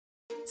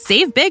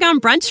Save big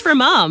on brunch for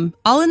mom,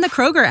 all in the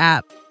Kroger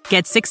app.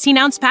 Get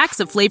 16-ounce packs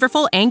of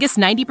flavorful Angus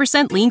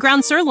 90% lean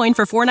ground sirloin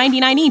for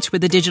 $4.99 each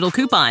with a digital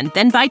coupon.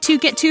 Then buy 2,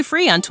 get 2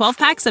 free on 12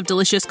 packs of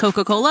delicious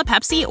Coca-Cola,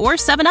 Pepsi, or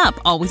 7-Up,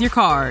 all with your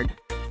card.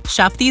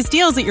 Shop these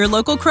deals at your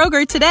local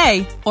Kroger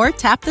today, or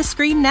tap the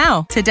screen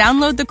now to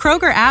download the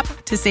Kroger app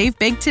to save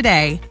big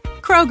today.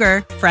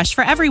 Kroger, fresh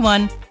for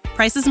everyone.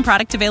 Prices and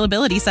product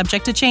availability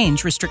subject to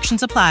change.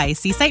 Restrictions apply.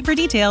 See site for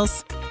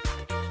details.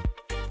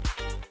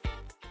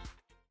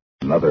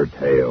 Another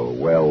tale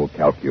well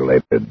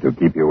calculated to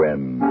keep you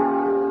in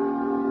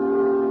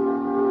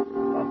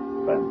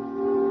suspense.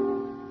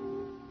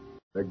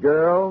 The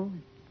Girl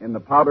in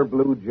the Powder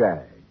Blue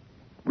Jag.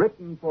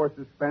 Written for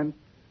suspense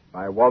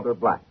by Walter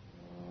Black.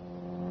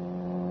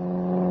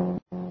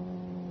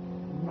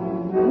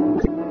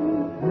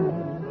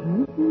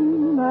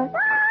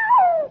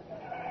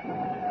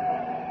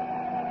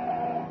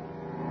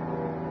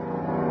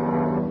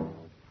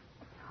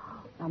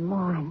 The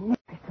more I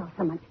never saw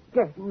so much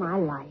dirt in my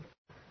life.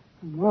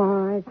 The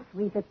more I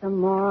sweep it, the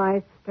more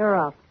I stir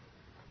up.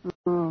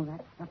 Oh,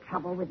 that's the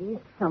trouble with these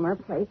summer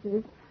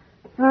places.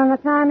 By the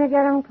time you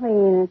get them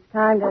clean, it's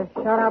time to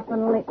shut up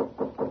and leave.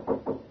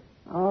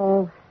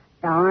 Oh,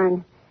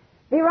 darn.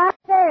 Be right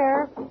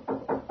there.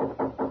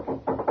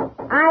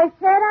 I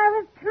said I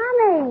was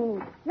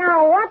coming.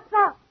 Now, what's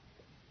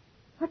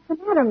the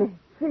matter, miss?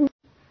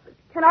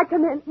 Can I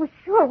come in? Well,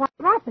 sure. What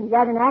happened? You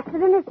had an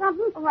accident or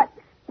something? Oh,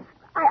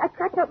 I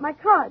cracked up my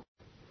car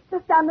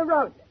just down the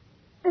road.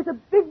 There's a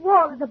big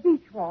wall. There's a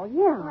beach wall,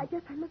 yeah. Oh, I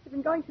guess I must have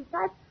been going too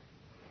fast.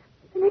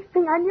 The next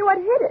thing I knew, I'd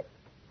hit it.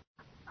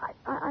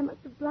 I must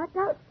have blacked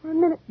out for a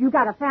minute. You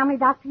got a family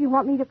doctor you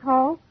want me to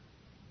call?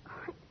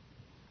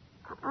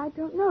 I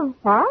don't know.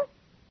 What?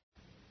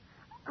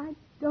 I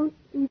don't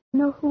even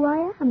know who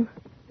I am.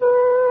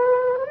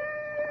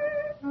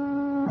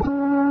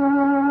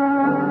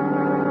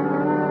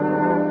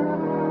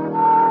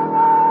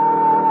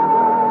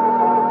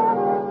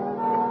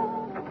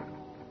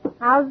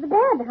 How's the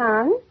bed,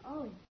 hon?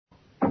 Oh,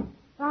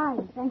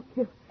 fine, thank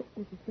you,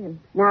 Mrs. Sims.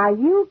 Now,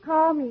 you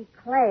call me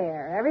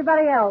Claire.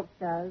 Everybody else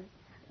does.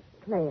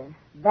 Claire.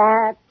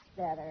 That's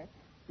better.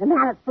 The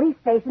man at the police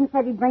station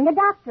said he'd bring a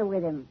doctor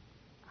with him.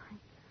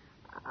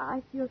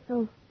 I feel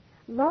so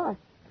lost,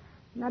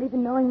 not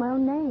even knowing my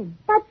own name.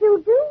 But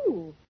you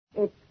do.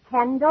 It's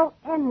Kendall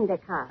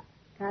Endicott.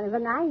 Kind of a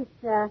nice,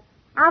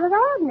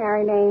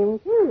 out-of-the-ordinary name,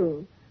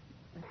 too.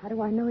 But how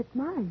do I know it's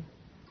mine?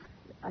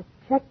 A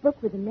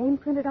checkbook with a name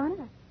printed on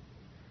it?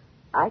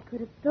 I could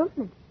have stolen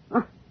it.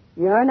 Oh,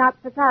 you're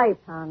not the type,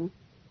 hon.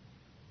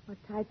 What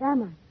type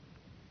am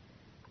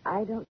I?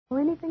 I don't know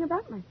anything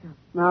about myself.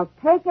 Well,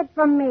 take it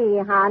from me,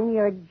 hon.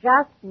 You're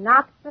just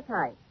not the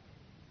type.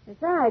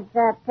 Besides,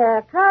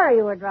 that car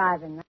you were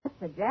driving,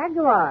 that's a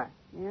Jaguar.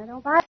 You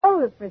don't buy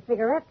those for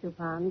cigarette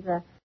coupons.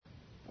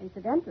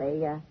 Incidentally,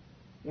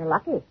 you're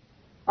lucky.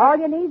 All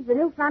you need's the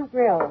new front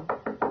grille.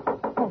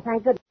 Oh,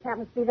 thank goodness it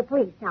happens to be the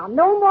police now.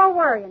 No more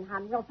worrying,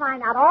 hon. We'll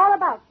find out all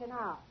about you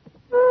now.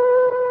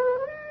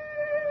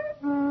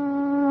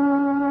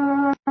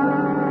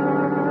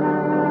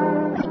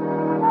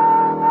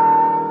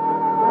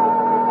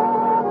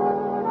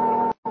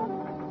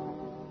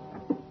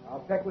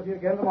 I'll check with you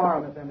again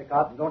tomorrow, Miss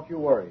Endicott, and don't you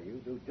worry.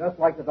 You do just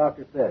like the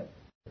doctor said.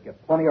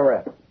 Get plenty of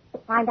rest.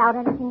 Find out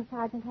anything,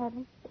 Sergeant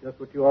Hadley? Just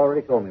what you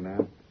already told me,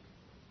 ma'am.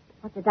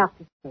 What'd the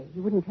doctor say? He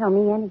wouldn't tell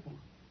me anything.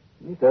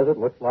 He says it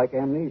looks like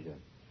amnesia.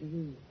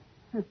 Gee.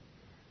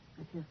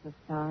 I feel so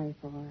sorry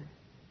for her.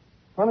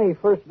 Funny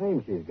first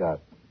name she's got,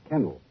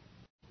 Kendall.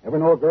 Ever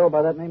know a girl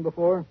by that name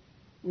before?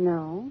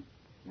 No.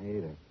 Me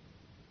either.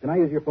 Can I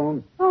use your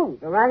phone? Oh,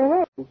 go right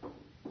ahead.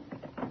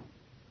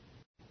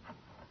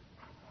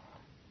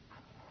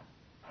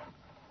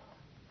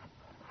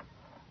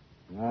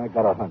 I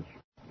got a hunch.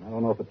 I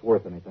don't know if it's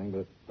worth anything, but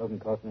it doesn't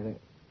cost anything.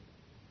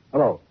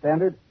 Hello,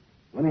 Standard?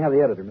 Let me have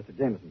the editor, Mr.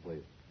 Jameson,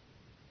 please.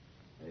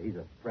 He's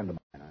a friend of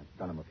mine. I've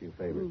done him a few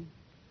favors.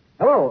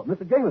 Hello,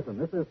 Mr. Jameson.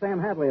 This is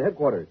Sam Hadley at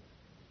headquarters.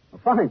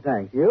 Fine,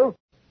 thanks. You?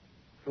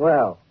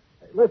 Swell.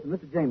 Listen,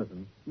 Mr.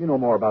 Jameson, you know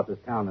more about this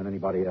town than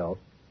anybody else.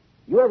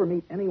 You ever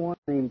meet anyone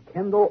named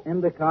Kendall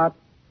Endicott?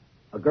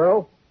 A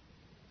girl?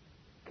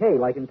 K,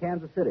 like in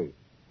Kansas City.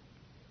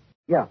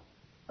 Yeah,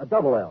 a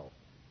double L.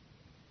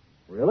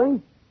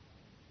 Really?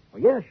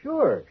 Well, yeah,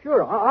 sure.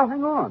 I'll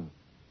hang on.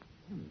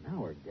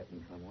 Now we're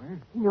getting somewhere.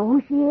 You know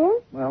who she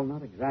is? Well,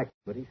 not exactly,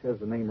 but he says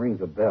the name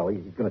rings a bell.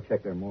 He's going to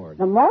check their morgue.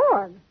 The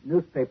morgue?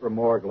 Newspaper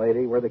morgue,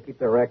 lady, where they keep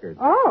their records.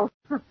 Oh.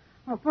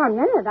 Well, for a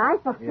minute, I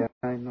thought... Yeah,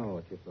 I know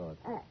what you thought.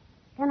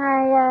 Can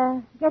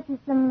I get you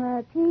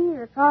some tea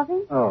or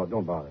coffee? Oh,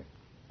 don't bother.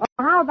 Oh,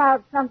 how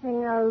about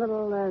something a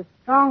little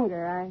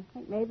stronger? I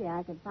think maybe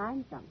I could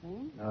find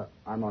something.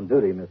 I'm on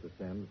duty, Mrs.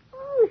 Sims.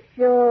 Oh,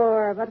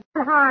 sure, but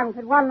what harm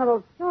could one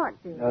little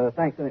snort do?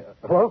 Thanks.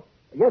 Hello?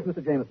 Yes,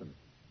 Mr. Jameson.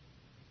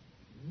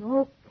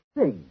 No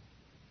kidding.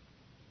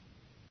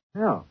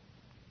 Yeah.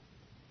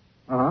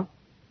 Uh-huh.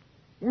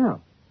 Yeah.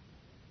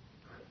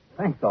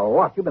 Thanks a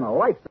lot. You've been a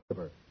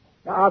lifesaver.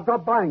 I'll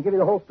drop by and give you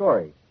the whole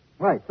story.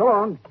 Right, so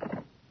long.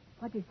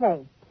 What'd you say?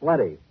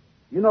 Plenty.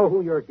 You know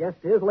who your guest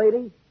is,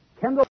 lady?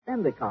 Kendall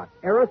Endicott,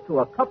 heiress to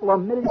a couple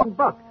of $1 million.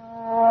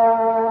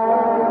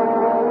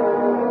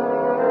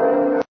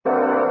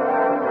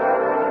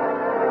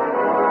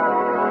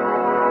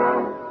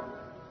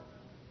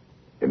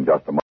 In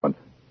just a moment,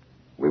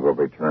 we will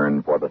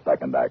return for the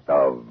second act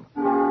of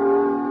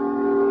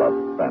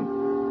Suspense.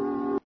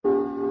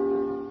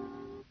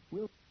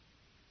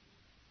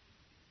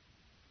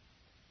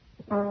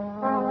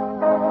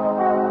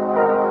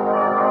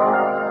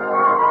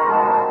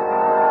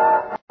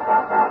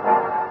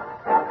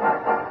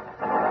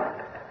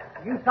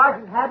 You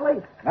Sergeant Hadley?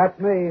 That's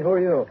me. Who are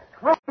you?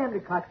 Clay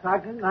Endicott,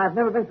 Sergeant. I've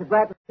never been so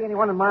glad to see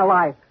anyone in my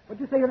life.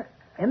 What'd you say your name?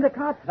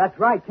 Endicott? That's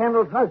right,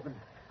 Kendall's husband.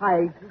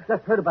 I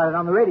just heard about it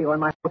on the radio in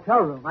my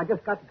hotel room. I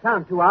just got to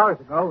town 2 hours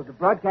ago. The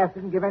broadcast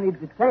didn't give any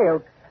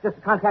details, just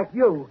to contact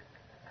you.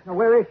 Now,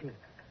 where is she?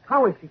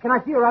 How is she? Can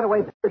I see her right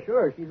away?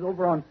 Sure. She's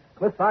over on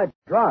Cliffside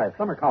Drive,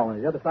 Summer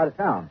Colony, the other side of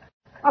town.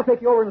 I'll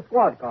take you over in a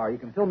squad car. You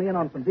can fill me in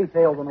on some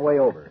details on the way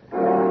over.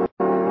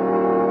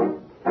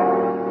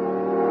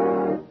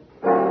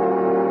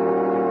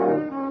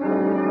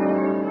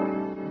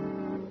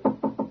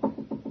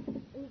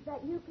 Is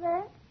that you,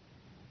 Claire?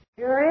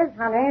 Sure is,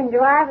 honey, and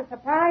do I have a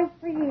surprise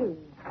for you?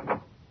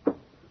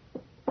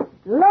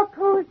 Look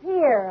who's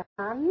here,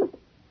 hon.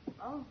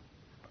 Oh,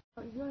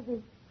 you're the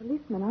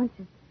policeman, aren't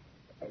you?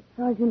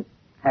 Sergeant.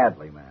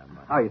 Hadley, ma'am.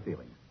 How are you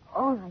feeling?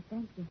 All right,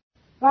 thank you.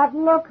 But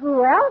look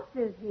who else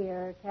is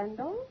here,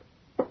 Kendall.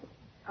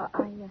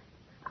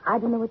 I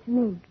don't know what you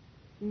mean.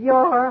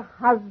 Your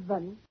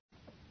husband.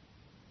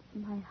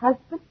 My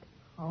husband?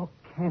 Oh,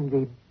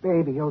 Candy,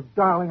 baby, oh,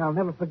 darling, I'll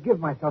never forgive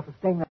myself for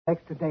staying that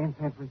extra day in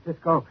San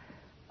Francisco.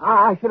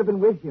 I should have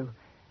been with you.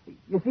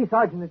 You see,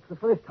 Sergeant, it's the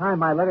first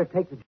time I let her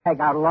take the Jag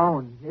out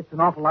alone. It's an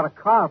awful lot of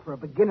car for a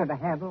beginner to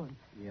handle.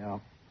 Yeah.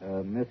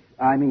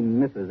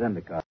 Mrs.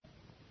 Endicott.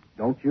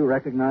 Don't you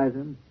recognize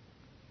him?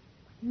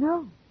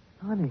 No.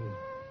 Honey,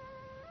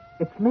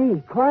 it's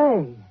me,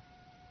 Clay.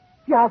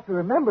 You have to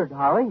remember,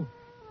 darling.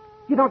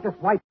 You don't just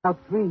wipe out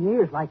 3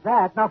 years like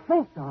that. Now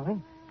think,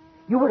 darling.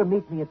 You were to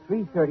meet me at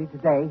 3:30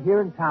 today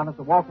here in town at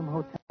the Waltham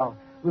Hotel.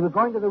 We were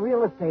going to the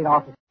real estate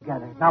office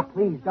together. Now,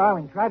 please,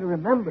 darling, try to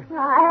remember.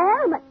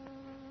 I am.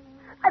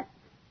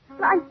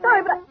 I'm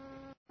sorry, but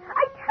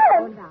I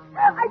can't.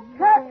 I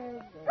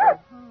can't.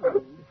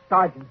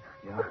 Sergeant.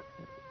 Yeah.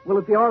 Will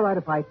it be all right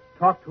if I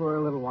talk to her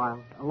a little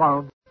while,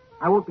 alone?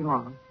 I won't be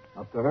long.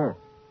 Up to her.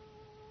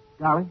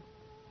 Darling,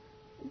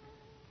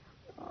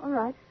 All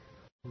right.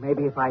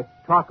 maybe if I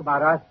talk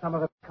about us, some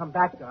of it will come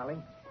back,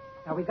 darling.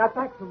 Now, we got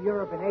back from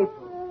Europe in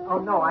April. Oh,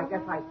 no, I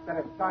guess I'd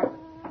better start.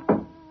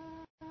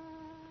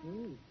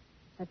 Gee,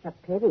 such a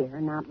pity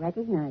her not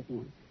recognizing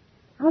him.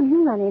 How'd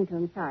you run into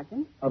him,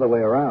 Sergeant? Other way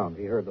around.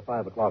 He heard the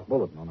 5 o'clock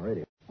bulletin on the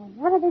radio. Well,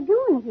 what are they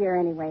doing here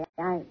anyway?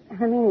 I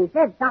mean, he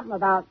said something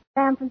about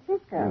San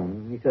Francisco.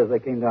 He says they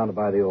came down to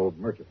buy the old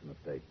Murchison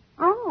estate.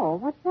 Oh,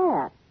 what's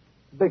that?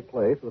 Big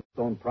place with its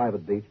own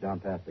private beach down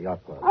past the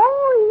yacht club.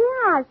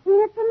 Oh, yeah, I've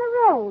seen it from the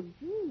road.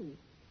 Gee.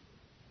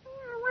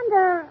 I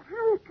wonder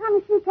how it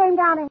comes she came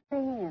down to see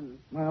him.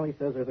 Well, he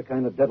says there's a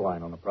kind of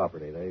deadline on the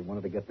property. They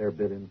wanted to get their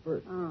bid in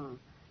first. Oh,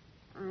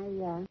 I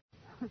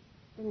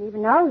didn't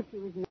even know she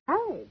was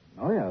married.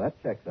 Oh, yeah,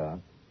 that checks out.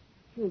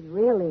 She's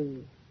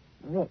really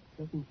rich,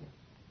 isn't she?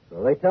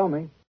 So they tell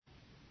me.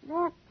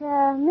 That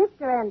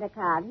Mr.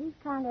 Endicott, he's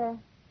kind of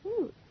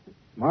cute.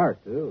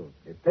 Smart, too.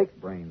 It takes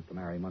brains to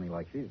marry money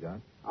like she's got.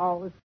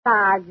 Oh,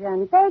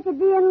 Sergeant, they could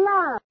be in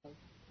love.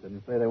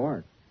 Didn't say they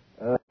weren't.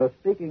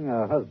 Speaking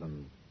of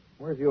husbands,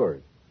 where's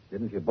yours?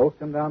 Didn't you both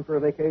come down for a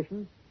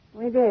vacation?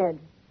 We did.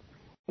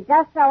 It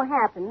just so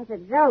happens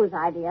that Joe's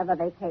idea of a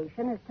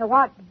vacation is to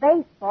watch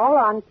baseball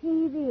on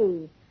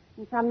TV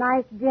in some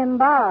nice dim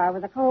bar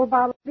with a cold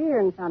bottle of beer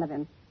in front of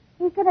him.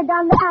 He could have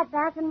done that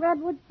back in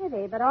Redwood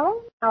City, but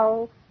oh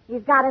no,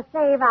 he's got to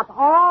save up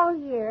all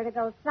year to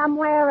go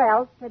somewhere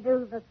else to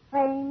do the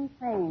same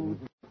thing.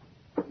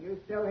 You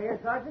still here,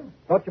 Sergeant?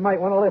 Thought you might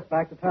want to lift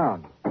back to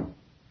town.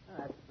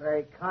 That's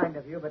very kind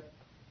of you, but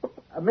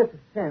Mrs.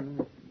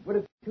 Sims, would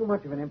it be too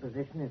much of an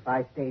imposition if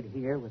I stayed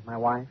here with my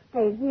wife?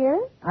 Stayed here?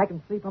 I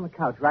can sleep on the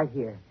couch right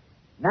here.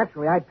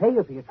 Naturally, I'd pay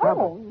you for your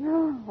trouble. Oh,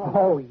 no.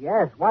 Oh,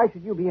 yes. Why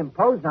should you be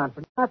imposed on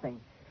for nothing?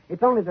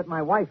 It's only that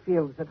my wife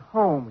feels at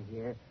home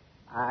here.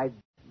 I'd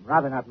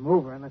rather not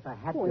move her unless I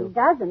had Well, to. he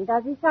doesn't,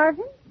 does he,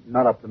 Sergeant?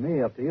 Not up to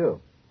me, up to you.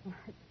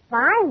 It's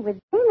fine with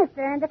me, Mr.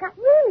 Endicott.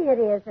 Really it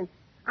is, and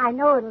I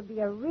know it'll be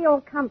a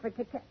real comfort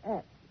to...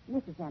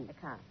 Mrs.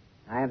 Endicott.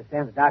 I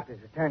understand the doctor's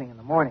returning in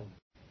the morning.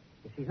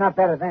 If she's not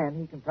better then,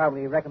 he can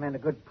probably recommend a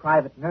good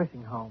private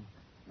nursing home.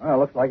 Well,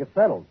 looks like it's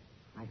settled.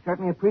 I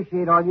certainly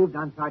appreciate all you've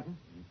done, Sergeant.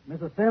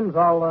 Mrs. Sims,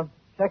 I'll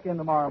check in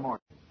tomorrow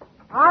morning.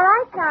 All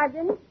right,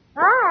 Sergeant.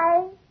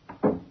 Bye.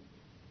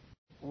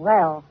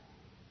 Well,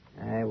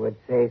 I would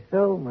say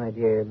so, my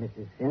dear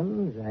Mrs.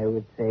 Sims. I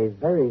would say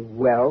very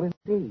well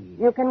indeed.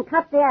 you can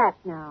cut the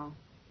act now.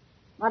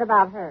 What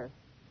about her?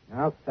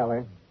 I'll sell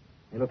her.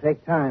 It'll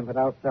take time, but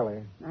I'll sell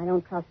her. I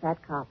don't trust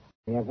that cop.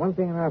 We have one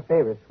thing in our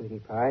favor, sweetie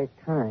pie,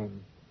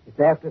 time. It's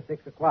after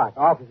 6 o'clock.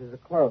 Offices are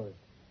closed.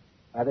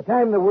 By the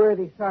time the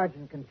worthy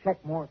sergeant can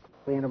check more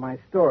closely into my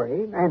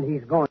story, and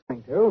he's going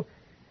to,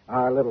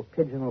 our little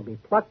pigeon will be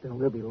plucked and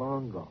we'll be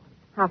long gone.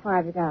 How far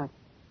have you got?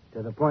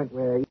 To the point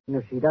where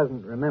even if she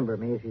doesn't remember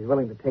me, she's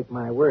willing to take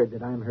my word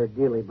that I'm her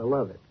dearly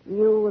beloved.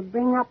 You will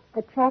bring up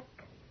the check?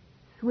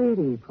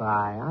 Sweetie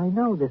pie, I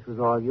know this was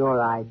all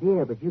your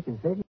idea, but you can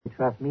certainly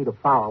trust me to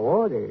follow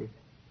orders.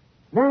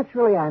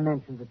 Naturally, I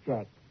mentioned the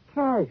check,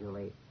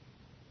 casually.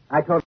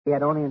 I told her he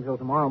had only until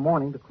tomorrow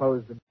morning to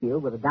close the deal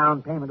with a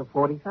down payment of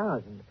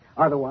 $40,000.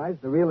 Otherwise,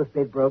 the real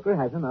estate broker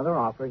has another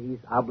offer he's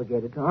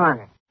obligated to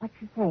honor. What'd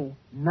you say?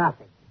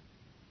 Nothing.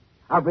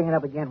 I'll bring it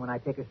up again when I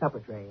take her supper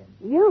tray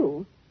in.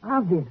 You?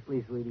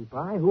 Obviously, sweetie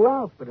pie. Who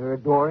else but her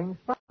adoring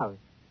spouse?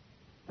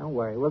 Don't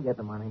worry, we'll get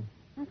the money.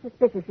 How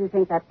suspicious you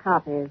think that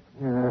cop is?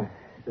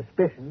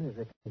 Suspicion is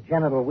a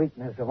congenital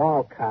weakness of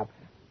all cops.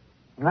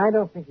 And I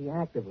don't think he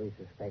actively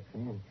suspects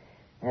me. And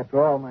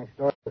after all, my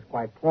story was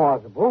quite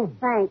plausible.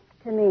 Thanks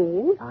to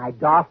me. I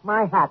doff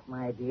my hat,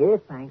 my dear,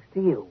 thanks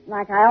to you.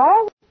 Like I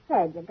always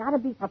said, you got to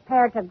be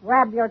prepared to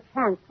grab your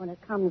chance when it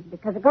comes,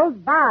 because it goes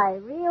by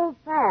real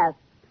fast,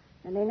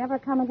 and they never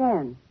come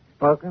again.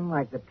 Spoken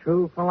like the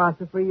true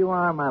philosopher you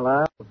are, my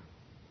love.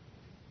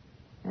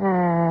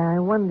 I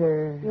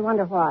wonder... You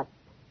wonder what?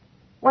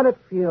 What it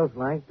feels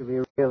like to be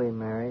really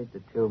married to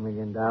 $2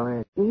 million.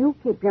 You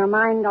keep your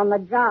mind on the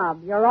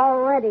job. You're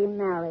already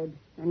married.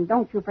 And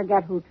don't you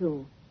forget who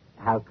to.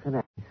 How could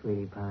I,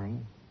 sweetie pie?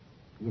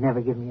 You never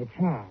give me a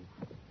chance.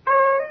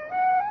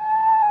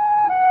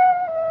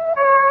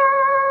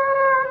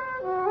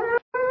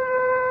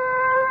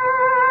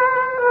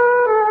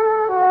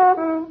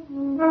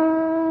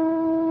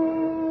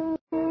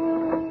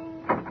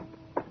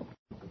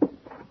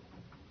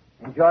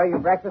 Enjoy your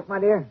breakfast, my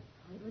dear?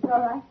 It was all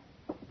right.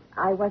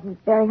 I wasn't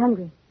very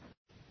hungry.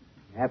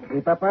 Have to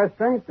keep up our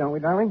strength, don't we,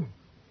 darling?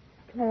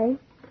 Clay,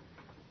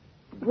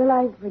 will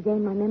I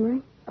regain my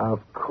memory?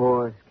 Of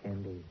course,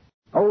 Candy.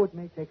 Oh, it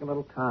may take a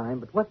little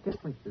time, but what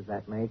difference does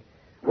that make?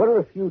 What are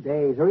a few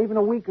days, or even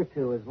a week or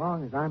two, as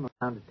long as I'm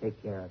around to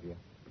take care of you?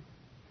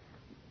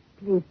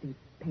 Please be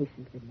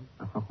patient with me.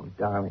 Oh,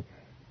 darling,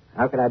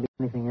 how could I be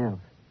anything else?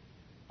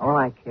 All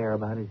I care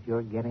about is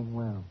your getting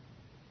well.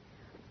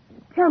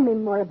 Tell me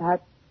more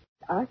about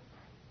us.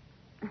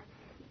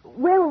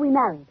 Where were we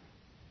married?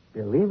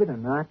 Believe it or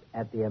not,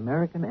 at the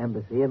American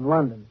Embassy in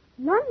London.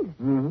 London?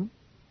 Mm-hmm.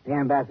 The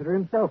ambassador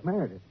himself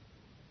married us.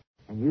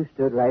 And you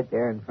stood right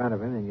there in front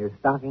of him in your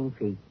stocking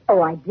feet.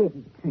 Oh, I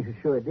didn't. You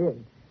sure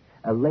did.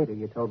 Later,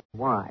 you told me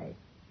why.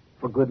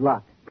 For good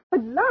luck.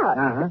 Good luck?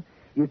 Uh-huh.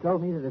 You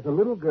told me that as a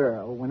little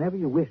girl, whenever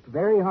you wished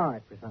very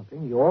hard for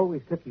something, you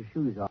always took your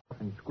shoes off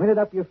and squinted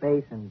up your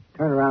face and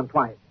turned around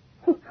twice.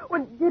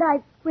 Well, did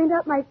I squint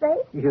up my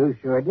face? You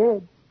sure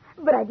did.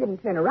 But I didn't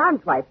turn around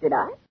twice, did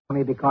I?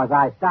 Only because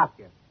I stopped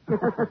you.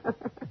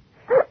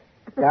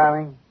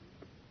 Darling,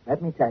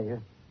 let me tell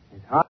you,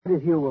 as hard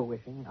as you were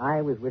wishing,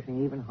 I was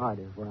wishing even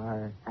harder for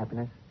our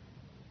happiness,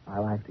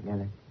 our life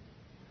together.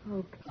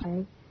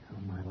 Okay.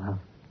 Oh, my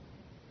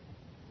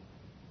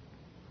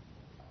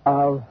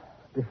love.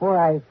 Before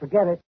I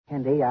forget it,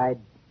 Candy, I'd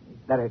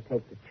better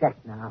take the check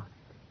now.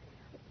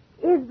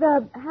 Is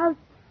the house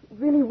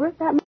really worth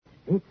that much?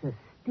 It's a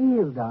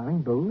steal,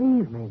 darling,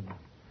 believe me.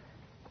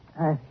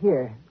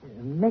 Here,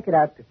 make it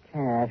out to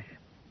cash.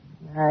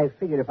 I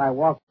figured if I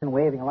walked in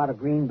waving a lot of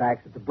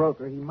greenbacks at the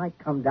broker, he might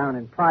come down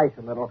in price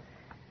a little.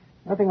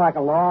 Nothing like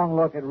a long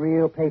look at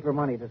real paper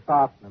money to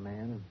soften a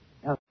man.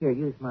 Oh, here,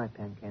 use my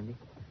pen, Candy.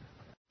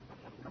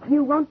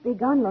 You won't be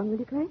gone long, will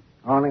you, Clay?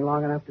 Only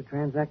long enough to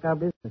transact our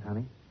business,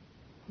 honey.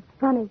 It's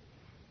funny.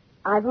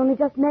 I've only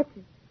just met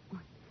you.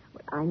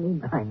 What I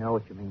mean. I know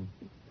what you mean.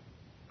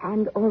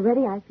 And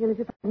already I feel as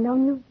if I've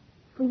known you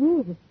for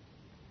years.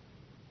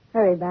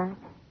 Hurry back.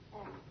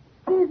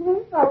 Excuse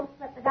me, folks,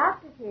 but the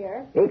doctor's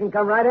here. He can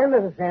come right in,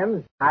 Mrs.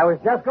 Sims. I was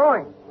just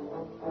going.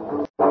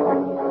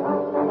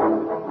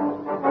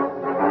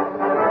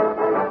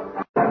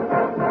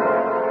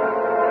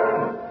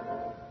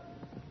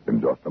 In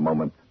just a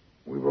moment,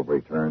 we will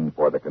return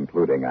for the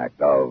concluding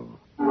act of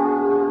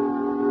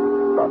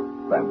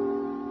Suspense.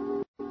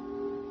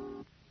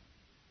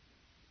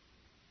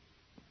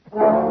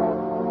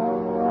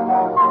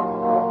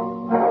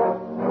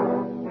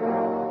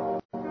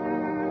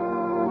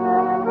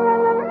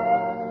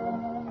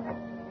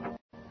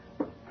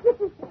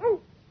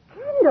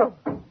 Kendall,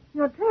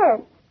 you're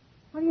dressed.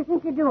 What do you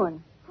think you're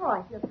doing? Oh,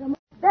 I feel so much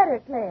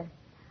better, Claire.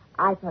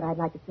 I thought I'd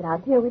like to sit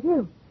out here with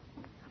you.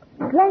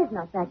 Clay's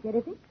not back yet,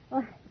 is he?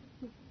 Well,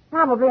 he's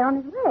probably on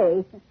his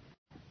way.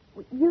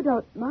 You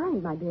don't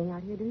mind my being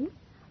out here, do you?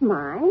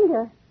 Mind?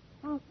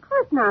 Well, of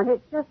course not.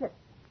 It's just that...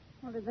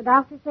 Well, did the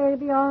doctor say it'll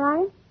be all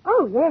right?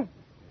 Oh, yes.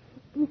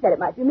 He said it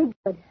might do me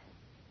good.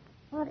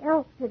 What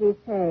else did he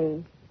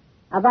say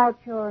about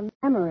your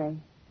memory?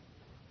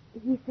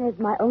 He says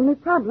my only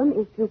problem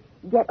is to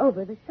get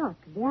over the shock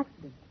of the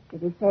accident.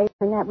 Did he say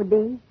when that would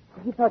be?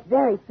 He thought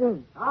very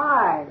soon.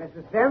 Hi,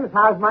 Mrs. Sims.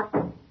 How's my...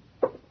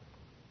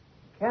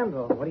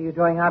 Kendall, what are you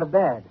doing out of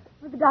bed?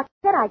 Well, the doctor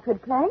said I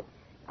could, Clay.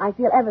 I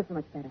feel ever so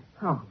much better.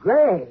 Oh,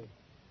 great.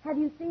 Have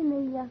you seen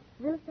the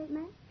real estate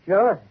man?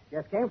 Sure.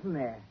 Just came from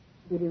there.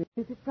 Did he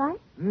reduce his price?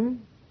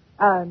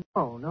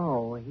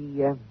 No.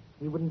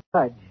 He wouldn't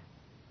budge.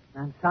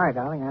 I'm sorry,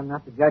 darling. I'm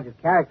not the judge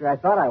of character I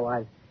thought I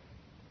was.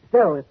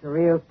 Still, it's a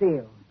real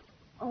steal.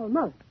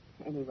 Almost,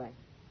 anyway.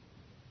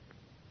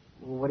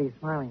 Well, what are you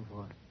smiling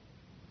for?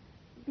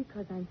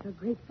 Because I'm so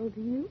grateful to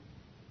you.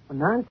 Well,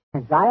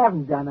 nonsense. I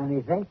haven't done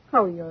anything.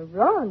 Oh, you're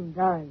wrong,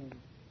 darling.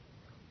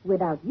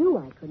 Without you,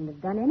 I couldn't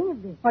have done any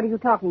of this. What are you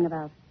talking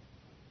about?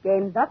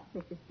 Game's up,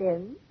 Mr.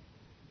 Spins.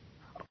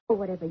 Or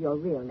whatever your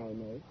real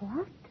name is.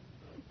 What?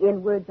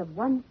 In words of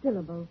one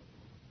syllable,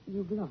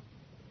 you've lost.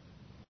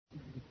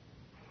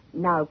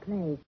 Now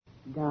play,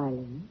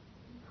 darling.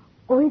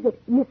 Or is it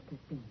Mr.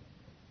 Spins?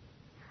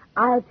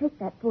 I'll take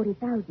that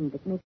 40,000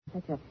 that makes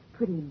such a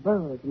pretty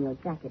bulge in your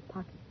jacket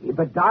pocket.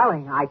 But,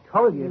 darling, I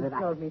told you You've that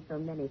told me so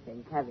many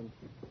things, haven't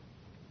you?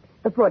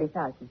 The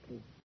 40,000, please.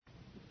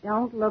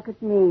 Don't look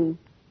at me.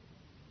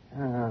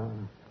 Oh,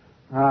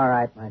 all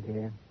right, my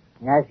dear.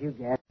 As you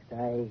guessed,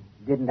 I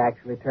didn't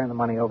actually turn the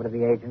money over to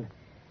the agent.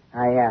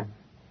 I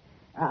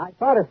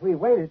thought if we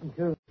waited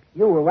until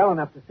you were well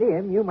enough to see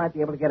him, you might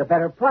be able to get a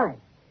better price.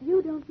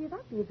 You don't give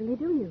up easily,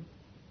 do you?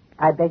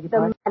 I beg your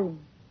pardon? The money.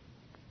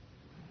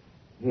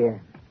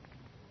 Here.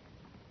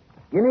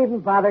 You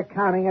needn't bother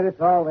counting it. It's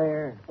all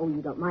there. Oh,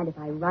 you don't mind if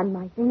I run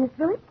my fingers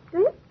through it, do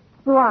you?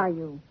 Who are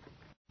you?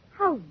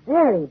 How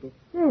very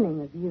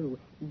discerning of you,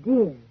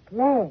 dear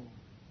Claire.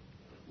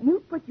 You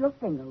put your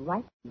finger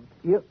right in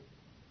it.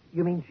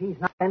 You mean she's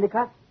not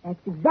Endicott? That's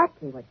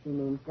exactly what she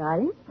means,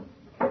 darling.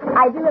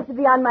 I do have to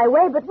be on my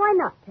way, but why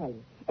not tell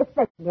you?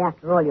 Especially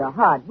after all your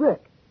hard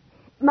work.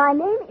 My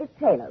name is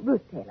Taylor,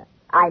 Ruth Taylor.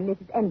 I'm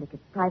Mrs.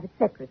 Endicott's private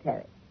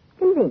secretary.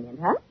 Convenient,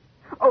 huh?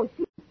 Oh,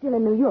 she's still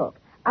in New York.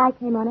 I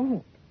came on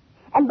ahead.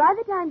 And by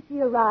the time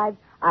she arrives,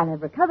 I'll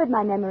have recovered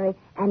my memory,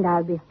 and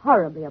I'll be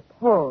horribly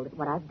appalled at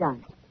what I've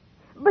done.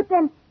 But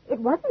then, it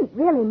wasn't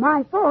really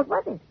my fault,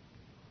 was it?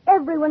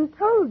 Everyone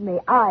told me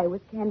I was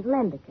Kendall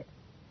Endicott.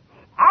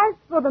 As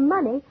for the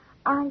money,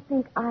 I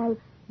think I'll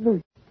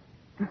lose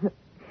it.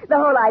 The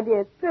whole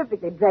idea is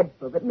perfectly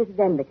dreadful, but Mrs.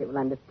 Endicott will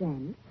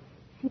understand.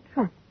 She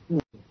trusts me.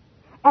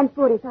 And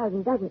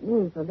 40,000 doesn't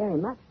mean so very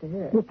much to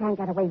her. You can't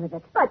get away with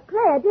it. But,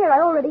 Claire, dear,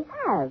 I already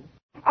have.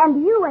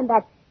 And you and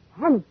that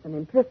handsome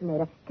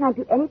impersonator can't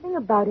do anything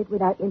about it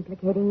without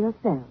implicating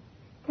yourself.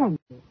 Can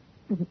you?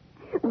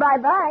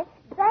 Bye-bye.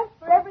 Thanks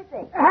for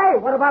everything. Hey,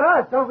 what about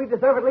us? Don't we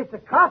deserve at least a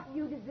cut?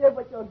 You deserve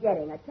what you're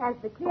getting, a chance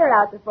to clear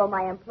out before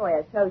my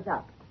employer shows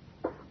up.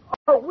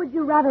 Oh, would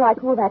you rather I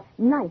call that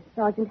nice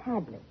Sergeant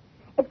Hadley?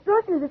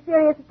 Extortion is a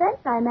serious offense,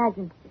 I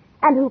imagine.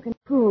 And who can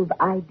prove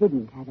I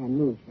didn't have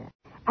amnesia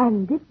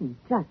and didn't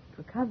just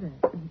recover?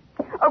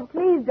 Oh,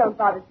 please don't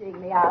bother seeing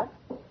me out.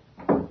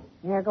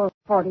 There goes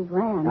 40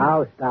 grand.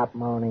 Now stop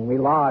moaning. We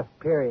lost,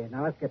 period.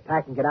 Now let's get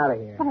packed and get out of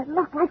here. But it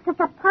looked like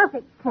such a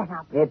perfect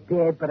setup. It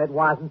did, but it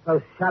wasn't,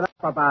 so shut up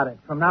about it.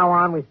 From now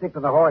on, we stick to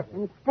the horses.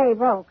 And stay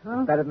broke,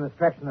 huh? Better than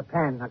stretching the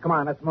pen. Now, come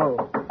on, let's move.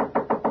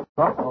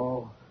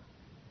 Uh-oh.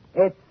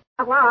 It's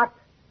locked.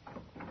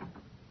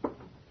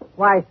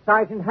 Why,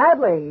 Sergeant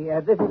Hadley,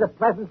 this is a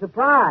pleasant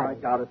surprise.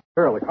 I got it.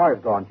 Girl, the car's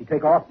gone. She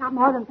take off? Not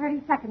more than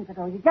 30 seconds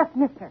ago. You just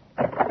missed her.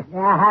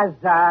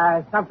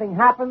 Has something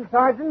happened,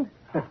 Sergeant?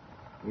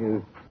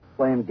 You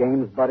playing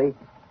games, buddy?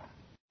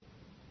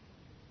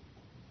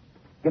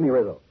 Give me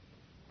Rizzo.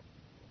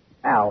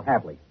 Al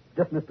Hadley.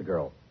 Just missed the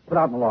girl. Put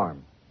out an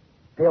alarm.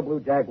 Pale blue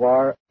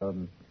Jaguar,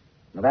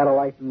 Nevada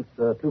license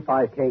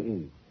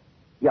 25KE.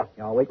 Yeah,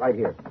 I'll wait right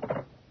here.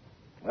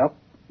 Well,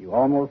 you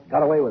almost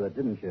got away with it,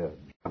 didn't you,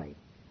 Johnny?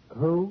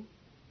 Who?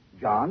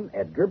 John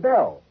Edgar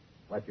Bell.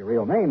 That's your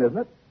real name, isn't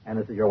it? And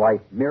this is your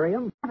wife,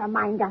 Miriam? Never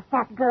mind us,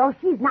 that girl.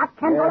 She's not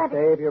Kendall. Yeah,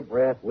 save your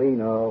breath. We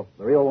know.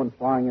 The real one's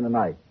flying in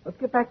tonight. Let's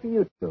get back to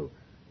you two.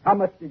 How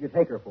much did you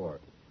take her for?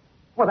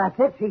 Well, that's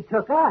it. She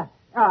took us.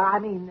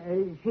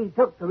 She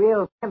took the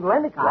real Kendall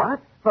Endicott.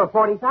 What? For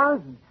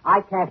 40,000. I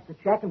cashed the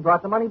check and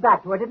brought the money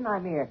back to her, didn't I,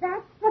 Mir?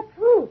 That's the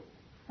truth,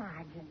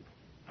 Sergeant.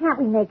 Can't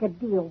we make a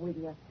deal with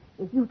you?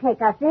 If you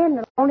take us in,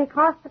 it'll only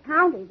cost the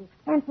county the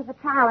expense of the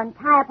trial and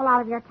tie up a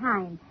lot of your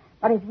time.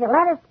 But if you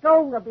let us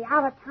go, we'll be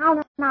out of town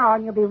in an hour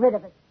and you'll be rid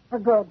of it for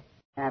good.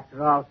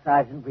 After all,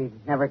 Sergeant, we've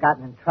never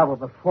gotten in trouble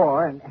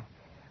before, and,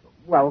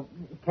 well,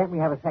 can't we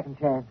have a second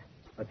chance?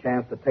 A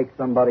chance to take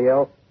somebody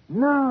else?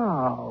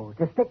 No,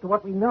 to stick to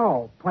what we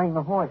know, playing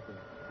the horses.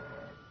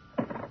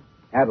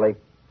 Hadley.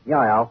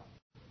 Yeah, Al.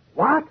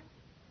 What?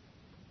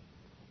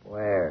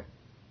 Where?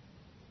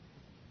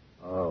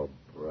 Oh,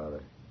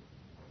 brother.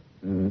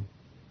 Mm-hmm.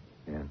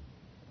 Yeah.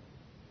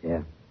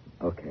 Yeah.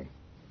 Okay.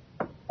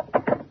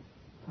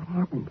 What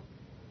happened?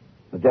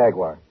 The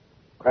Jaguar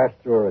crashed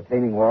through a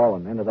retaining wall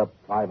and ended up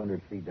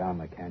 500 feet down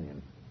the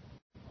canyon.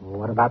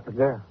 What about the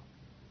girl?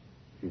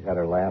 She's had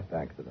her last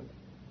accident.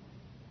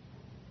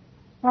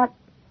 What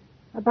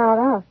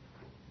about us?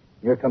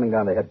 You're coming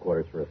down to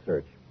headquarters for a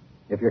search.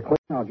 If you're clean,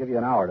 I'll give you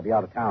an hour to be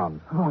out of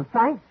town. Oh,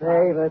 thanks.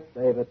 Save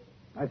it.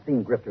 I've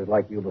seen grifters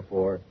like you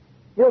before.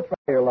 You'll try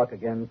your luck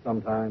again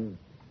sometime.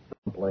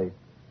 place.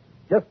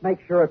 Just make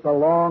sure it's a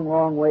long,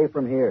 long way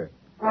from here.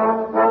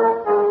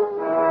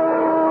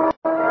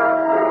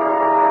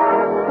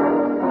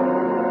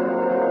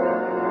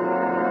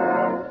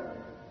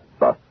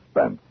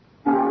 Suspense.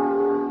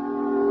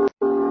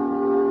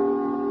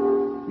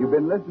 You've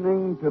been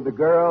listening to The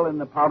Girl in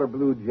the Powder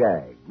Blue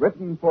Jag,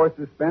 written for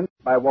Suspense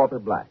by Walter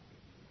Black.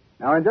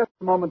 Now, in just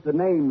a moment, the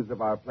names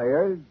of our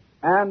players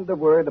and a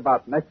word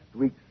about next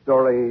week's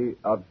story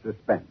of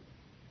Suspense.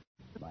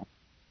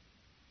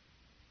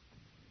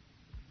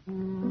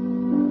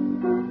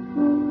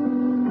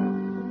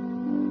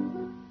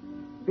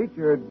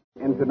 Featured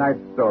in tonight's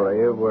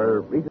story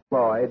were Rita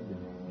Lloyd,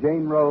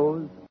 Jane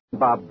Rose, and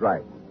Bob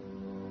Dryden.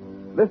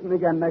 Listen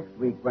again next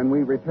week when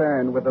we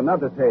return with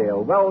another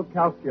tale well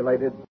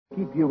calculated to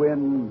keep you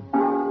in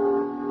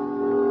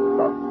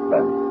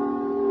suspense.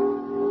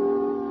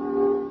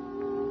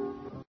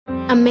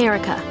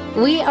 America.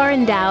 We are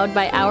endowed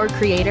by our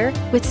Creator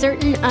with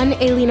certain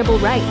unalienable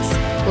rights: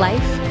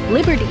 life,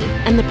 liberty,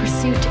 and the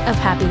pursuit of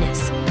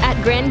happiness.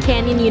 At Grand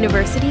Canyon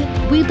University,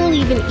 we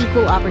believe in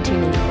equal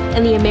opportunity,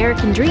 and the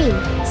American dream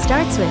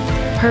starts with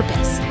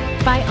purpose.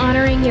 By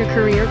honoring your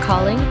career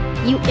calling,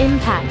 you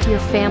impact your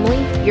family,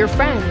 your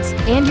friends,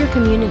 and your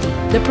community.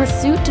 The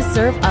pursuit to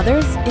serve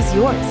others is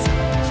yours.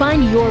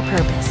 Find your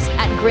purpose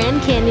at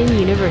Grand Canyon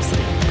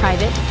University.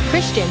 Private,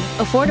 Christian,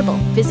 affordable.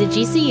 Visit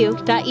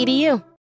gcu.edu.